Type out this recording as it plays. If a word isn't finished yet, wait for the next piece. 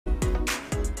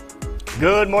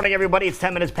Good morning, everybody. It's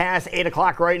 10 minutes past 8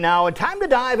 o'clock right now. Time to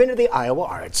dive into the Iowa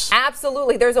arts.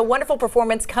 Absolutely. There's a wonderful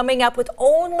performance coming up with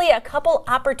only a couple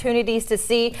opportunities to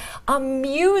see a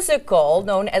musical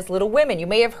known as Little Women. You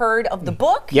may have heard of the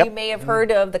book. Yep. You may have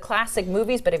heard of the classic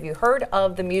movies, but have you heard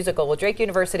of the musical? Well, Drake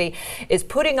University is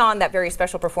putting on that very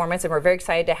special performance, and we're very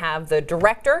excited to have the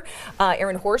director,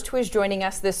 Erin Horst, who is joining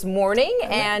us this morning.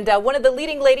 And one of the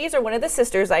leading ladies, or one of the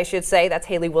sisters, I should say, that's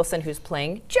Haley Wilson, who's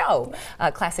playing Jo,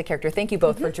 a classic character. Thank you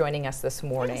both for joining us this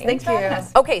morning. Thank you.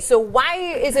 Okay, so why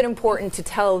is it important to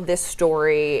tell this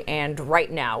story and right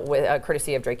now, with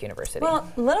courtesy of Drake University? Well,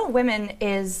 Little Women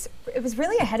it was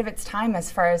really ahead of its time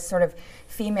as far as sort of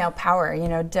female power, you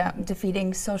know,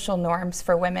 defeating social norms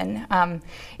for women.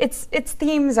 Its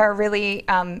themes are really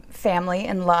family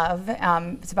and love.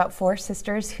 It's about four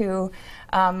sisters who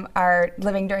are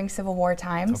living during Civil War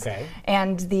times. Okay.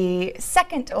 And the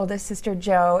second oldest sister,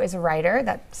 Jo, is a writer.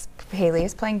 That's Haley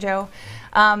is playing Jo.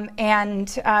 And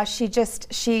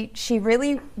she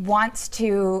really wants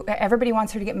to, everybody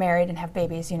wants her to get married and have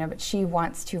babies, you know, but she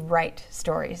wants to write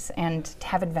stories and to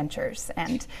have adventures.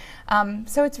 And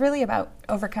so it's really about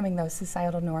overcoming those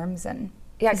societal norms, and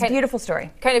it's a beautiful story.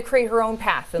 Kind of create her own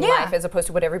path in life as opposed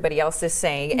to what everybody else is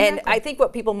saying. Exactly. And I think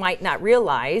what people might not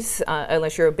realize,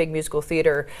 unless you're a big musical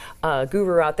theater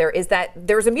guru out there, is that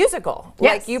there's a musical.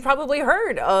 Yes. Like, you probably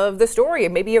heard of the story,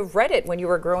 and maybe you've read it when you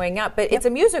were growing up, but it's a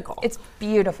musical. It's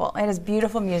beautiful. It is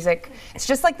beautiful music. It's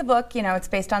just like the book, you know, it's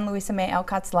based on Louisa May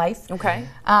Alcott's life. Okay.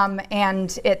 And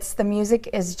the music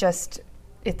is just,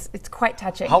 it's quite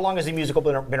touching. How long has the musical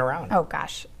been around? Oh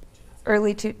gosh,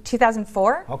 early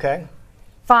 2004? Okay.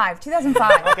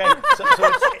 2005. Okay. So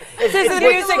it's This is the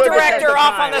music director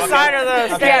off on the side of the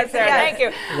stage there. Yes. Thank you.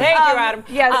 Thank you, Adam.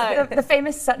 Yes, the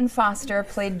famous Sutton Foster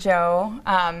played Jo,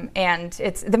 and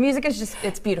the music is just,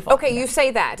 it's beautiful. Okay, you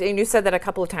say that, and you said that a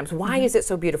couple of times. Why is it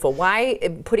so beautiful? Why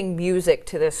putting music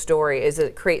to this story is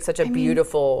it create such a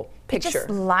beautiful picture? It just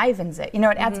livens it. You know,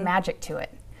 it adds magic to it.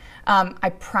 I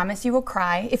promise you will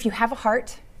cry. If you have a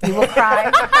heart, you will cry.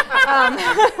 She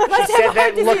said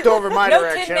that and looked over my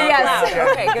direction.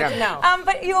 Yes. Okay, good to know.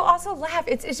 But you'll also laugh.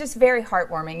 It's just very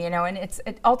heartwarming, you know, and it's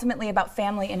ultimately about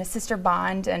family and a sister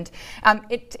bond, and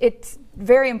it's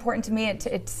very important to me.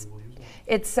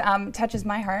 It touches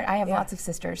my heart. I have lots of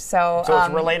sisters, so it's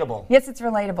relatable. Yes, it's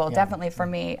relatable, definitely for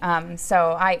me.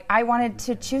 So I wanted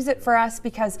to choose it for us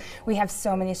because we have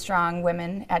so many strong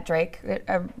women at Drake.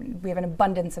 We have an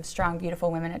abundance of strong,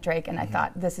 beautiful women at Drake, and I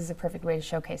thought this is a perfect way to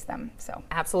showcase them. So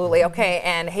absolutely. Okay,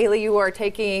 and Haley, you are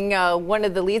taking one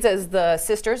of the leads as the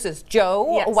sisters, as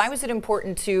Jo. Yes. Why was it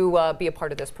important to be a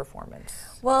part of this performance?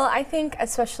 Well, I think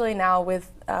especially now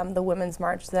with the Women's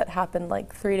March that happened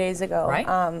like 3 days ago.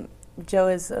 Right. Jo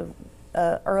is a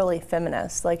early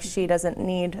feminist. Like, she doesn't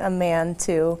need a man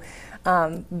to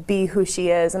be who she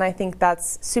is, and I think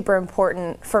that's super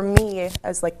important for me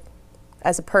as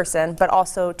a person, but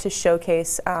also to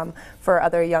showcase for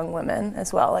other young women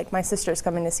as well. Like, my sister's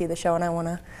coming to see the show, and I want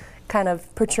to kind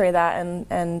of portray that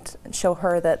and show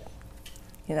her that,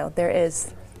 you know, there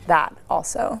is that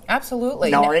also. Absolutely.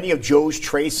 Now, are any of Jo's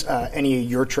traits any of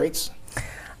your traits?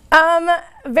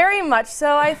 Very much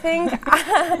so, I think.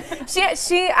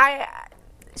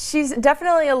 She's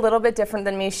definitely a little bit different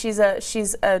than me. She's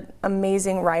an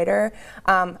amazing writer.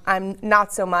 I'm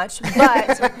not so much,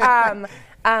 but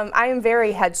I am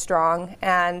very headstrong,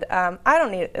 and I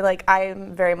don't need, like, I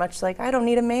am very much like, I don't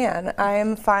need a man. I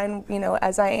am fine, you know,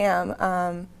 as I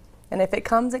am. And if it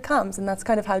comes, it comes. And that's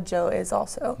kind of how Jo is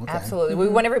also. Okay. Absolutely. We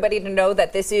want everybody to know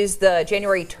that this is the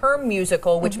January term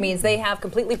musical, which means they have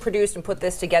completely produced and put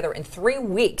this together in 3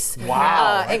 weeks.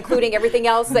 Wow. Including everything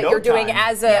else that you're doing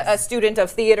as a student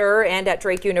of theater and at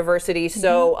Drake University.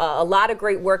 So a lot of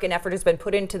great work and effort has been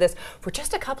put into this for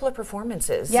just a couple of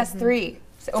performances. yes, 3.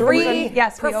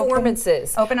 Yes,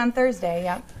 performances. Open on Thursday,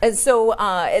 yeah. And so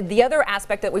the other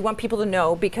aspect that we want people to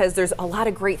know, because there's a lot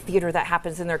of great theater that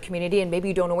happens in their community, and maybe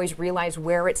you don't always realize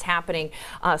where it's happening.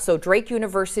 So Drake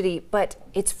University, but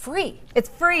it's free. It's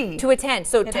free to attend.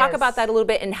 So talk is. about that a little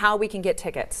bit and how we can get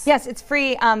tickets. Yes, it's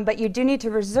free, but you do need to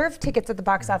reserve tickets at the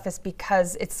box office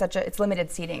because it's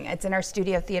limited seating. It's in our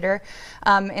studio theater,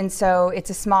 and so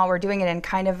it's we're doing it in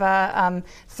kind of a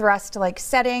thrust-like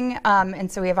setting,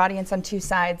 and so we have audience on 2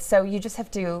 sides. So you just have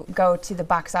to go to the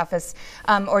box office,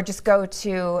 or just go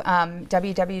to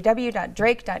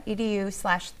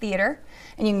www.drake.edu/theater,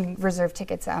 and you can reserve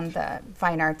tickets on the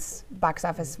Fine Arts box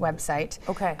office website.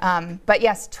 Okay. But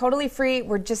yes, totally free.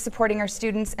 We're just supporting our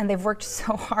students, and they've worked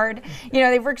so hard. You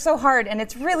know, they've worked so hard, and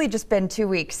it's really just been 2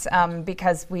 weeks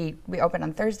because we open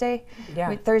on Thursday.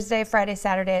 Yeah. Thursday, Friday,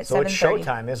 Saturday at 7:30. So it's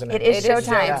showtime, isn't it? It is It is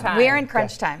showtime. showtime. We are in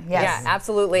crunch time. Yes. Yeah,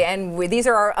 absolutely. And these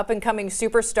are our up-and-coming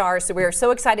superstars, so we are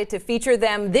so excited to feature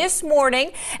them this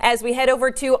morning as we head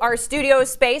over to our studio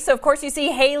space. So, of course, you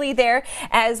see Haley there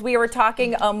as we were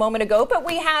talking a moment ago, but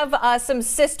we have some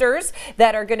sisters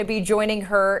that are going to be joining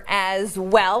her as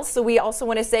well. So we also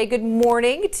want to say good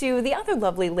morning to the other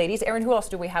lovely ladies. Erin, who else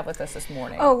do we have with us this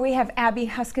morning? Oh, we have Abby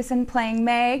Huskisson playing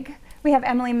Meg. We have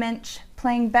Emily Minch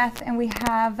playing Beth, and we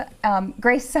have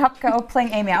Grace Sopko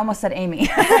playing Amy. I almost said Amy.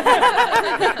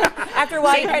 After a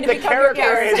while, you kind of The become your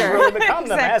character has character. really become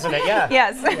them, hasn't it? Yeah.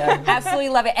 Yes. Absolutely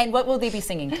love it. And what will they be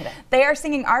singing today? They are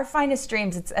singing Our Finest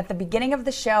Dreams. It's at the beginning of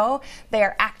the show. They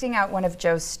are acting out one of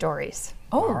Joe's stories.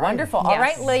 Oh, wonderful. All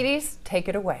right, Yes. ladies, take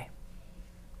it away.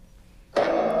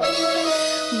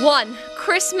 1.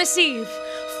 Christmas Eve.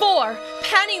 4.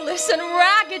 Penniless and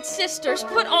ragged sisters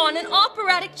put on an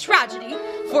operatic tragedy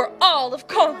for all of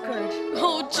Concord.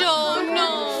 Oh, Joe,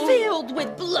 no. Filled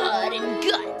with blood and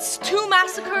guts. 2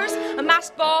 massacres, a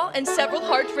masked ball, and several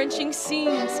heart-wrenching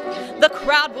scenes. The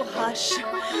crowd will hush.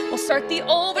 We'll start the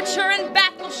overture, and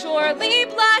Beth will surely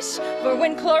blush. For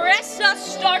when Clarissa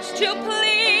starts to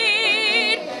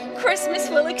plead, Christmas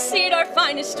will exceed our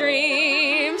finest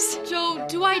dreams. Joe,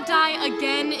 do I die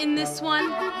again in this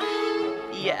one?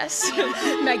 Yes,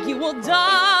 Maggie will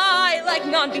die like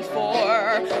none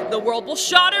before. The world will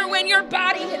shudder when your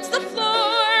body hits the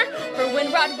floor. For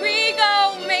when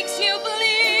Rodrigo makes you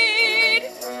bleed,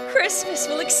 Christmas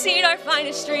will exceed our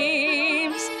finest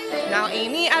dreams. Now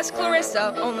Amy as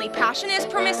Clarissa, only passion is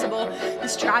permissible.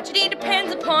 This tragedy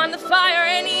depends upon the fire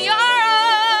in your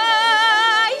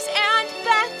eyes. And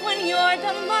Beth, when you're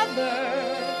the mother,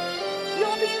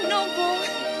 you'll be noble,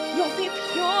 you'll be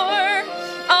pure.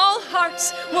 All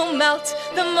hearts will melt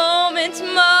the moment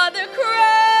Mother cries.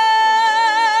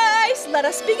 Let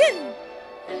us begin.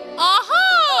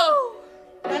 Aha!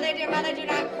 Mother, dear mother, do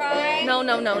not cry. No,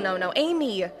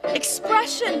 Amy,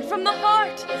 expression from the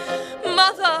heart.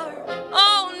 Mother,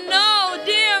 oh no,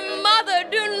 dear mother,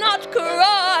 do not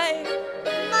cry.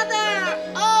 Mother,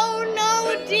 oh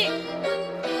no, dear.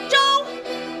 Joe,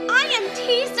 I am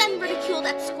teased and ridiculed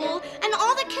at school, and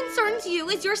all that concerns you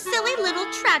is your silly little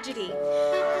tragedy.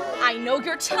 I know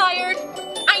you're tired.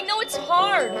 I know it's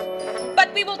hard.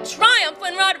 But we will triumph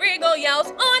when Rodrigo yells,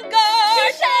 on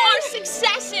guard! Our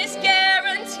success is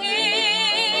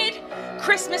guaranteed.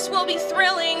 Christmas will be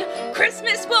thrilling.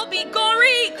 Christmas will be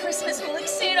gory. Christmas will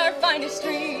exceed our finest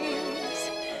dreams.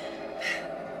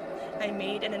 I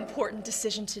made an important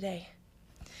decision today.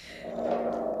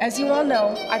 As you all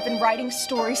know, I've been writing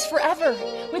stories forever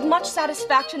with much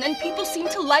satisfaction, and people seem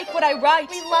to like what I write.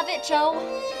 We love it, Joe.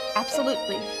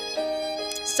 Absolutely.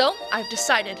 So, I've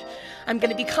decided I'm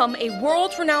going to become a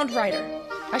world-renowned writer.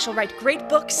 I shall write great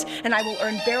books, and I will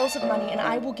earn barrels of money, and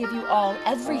I will give you all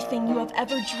everything you have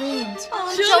ever dreamed.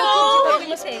 Oh, But Joe, we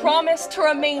must promise to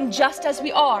remain just as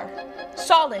we are,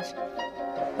 solid,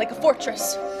 like a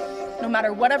fortress. No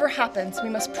matter whatever happens, we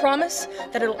must promise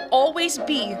that it'll always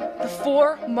be the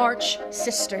 4 March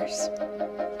sisters.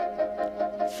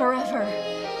 Forever.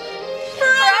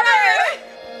 Forever!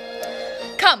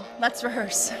 Come, let's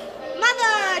rehearse.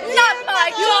 Mother, dear Not my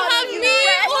mother, daughter, have you me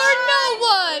wretch. or no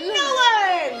one. No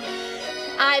one.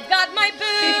 I've got my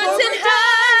boots and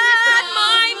hat,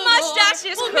 my mustache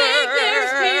is curled. I'm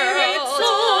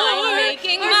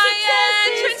making my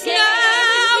entrance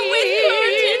now with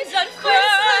curtains unfurled.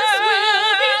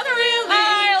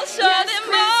 I'll show them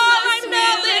all I'm no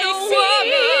little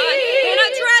woman in a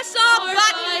dress all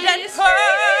buttoned and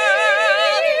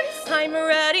pearled. I'm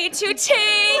ready to take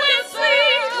a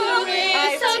fleet.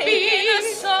 I've taken a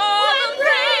solemn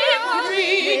vow.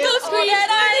 We go scream that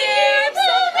our lips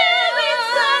will fill with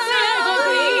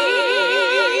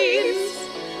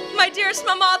my dearest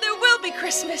mama, there will be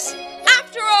Christmas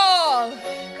after all.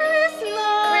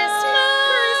 Christmas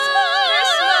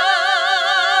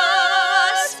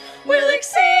will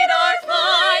exceed our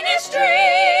finest dreams.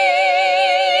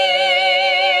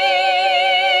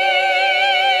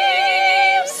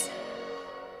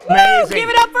 Amazing. Give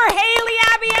it up for Haley,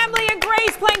 Abby, Emily, and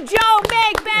Grace playing Joe,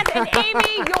 Meg, Beth, and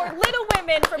Amy, your little women.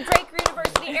 Heineman from Drake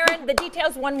University. Erin, the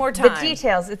details one more time. The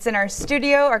details. It's in our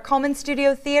studio, our Coleman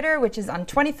Studio Theater, which is on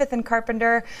 25th and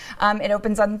Carpenter. It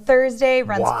opens on Thursday,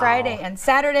 runs Friday and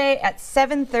Saturday at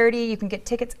 7:30. You can get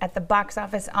tickets at the box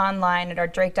office online at our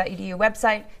drake.edu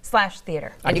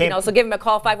website/theater. And you can also give them a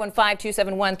call,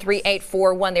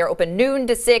 515-271-3841. They're open noon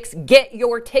to 6. Get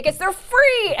your tickets. They're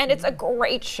free, and it's a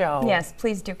great show. Yes,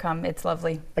 please do come. It's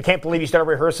lovely. I can't believe you started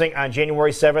rehearsing on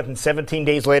January 7th, and 17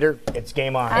 days later, it's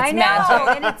game on. I know,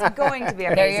 and it's going to be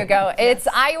amazing. There you go. It's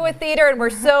Iowa Theater, and we're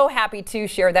so happy to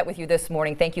share that with you this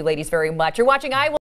morning. Thank you, ladies, very much. You're watching Iowa.